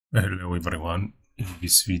Hello everyone, in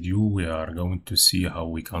this video we are going to see how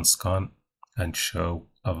we can scan and show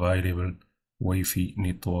available Wi-Fi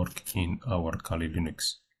network in our Kali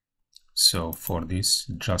Linux. So for this,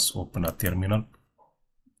 just open a terminal,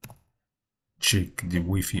 check the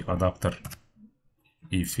Wi-Fi adapter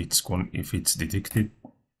if it's detected.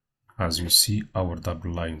 As you see, our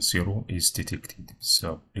double line 0 is detected,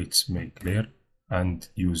 so let's make clear and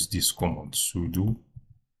use this command sudo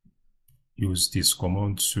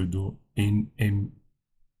nmcli,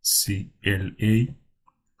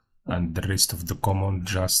 and the rest of the command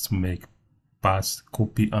just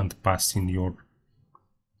copy and paste in your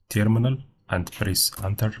terminal and press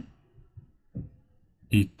enter.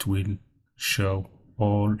 It will show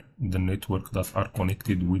all the network that are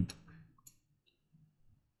connected with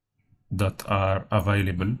that are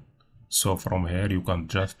available. So from here you can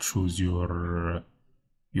just choose your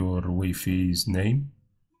Wi-Fi's name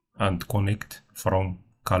and connect from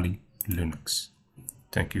Kali Linux.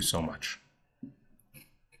 Thank you so much.